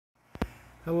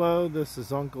Hello, this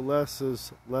is Uncle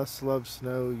Les's Les Loves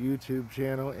Snow YouTube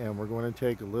channel, and we're going to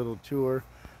take a little tour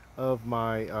of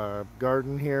my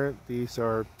garden here. These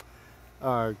are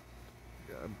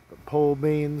pole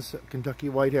beans, Kentucky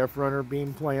White Half Runner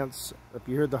bean plants. If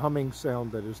you hear the humming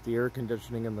sound, that is the air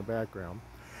conditioning in the background.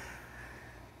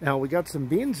 Now we got some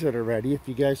beans that are ready. If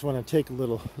you guys want to take a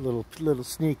little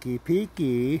sneaky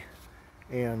peeky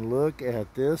and look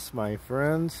at this, my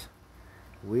friends.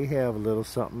 We have a little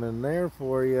something in there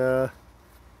for you.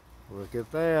 Look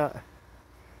at that.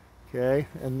 Okay,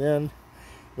 and then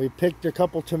we picked a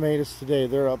couple tomatoes today.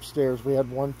 They're upstairs. We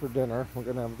had one for dinner. We're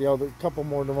gonna have the other couple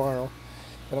more tomorrow.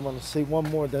 And I'm gonna see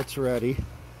one more that's ready.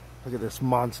 Look at this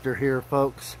monster here,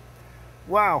 folks.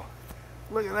 Wow,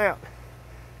 look at that.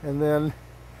 And then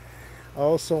I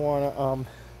also wanna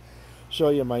show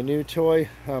you my new toy,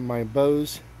 my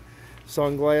Bose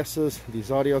sunglasses,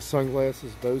 these audio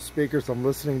sunglasses, Bose speakers. I'm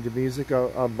listening to music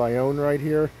on my own right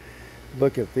here.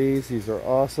 Look at these are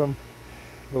awesome.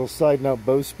 Little side note,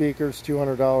 Bose speakers,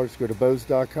 $200. Go to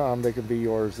Bose.com, they can be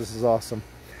yours. This is awesome.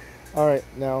 All right,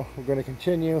 now we're going to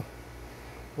continue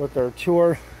with our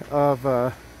tour of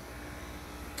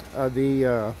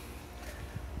the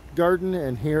garden,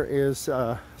 and here is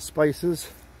spices,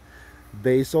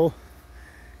 basil,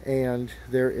 and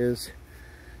there is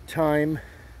thyme,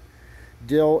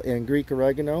 dill, and Greek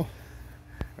oregano,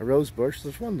 a rose bush.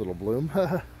 There's one little bloom.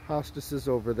 Hostas is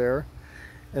over there.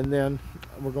 And then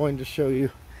we're going to show you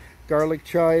garlic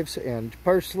chives and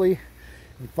parsley.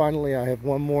 And finally, I have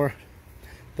one more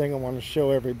thing I want to show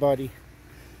everybody.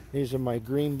 These are my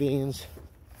green beans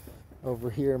over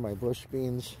here, my bush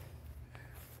beans.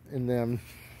 And then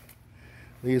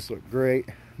these look great,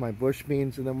 my bush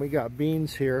beans. And then we got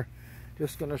beans here.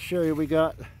 Just going to show you,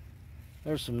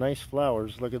 there's some nice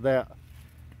flowers. Look at that.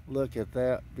 Look at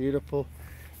that, beautiful.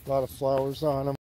 A lot of flowers on them.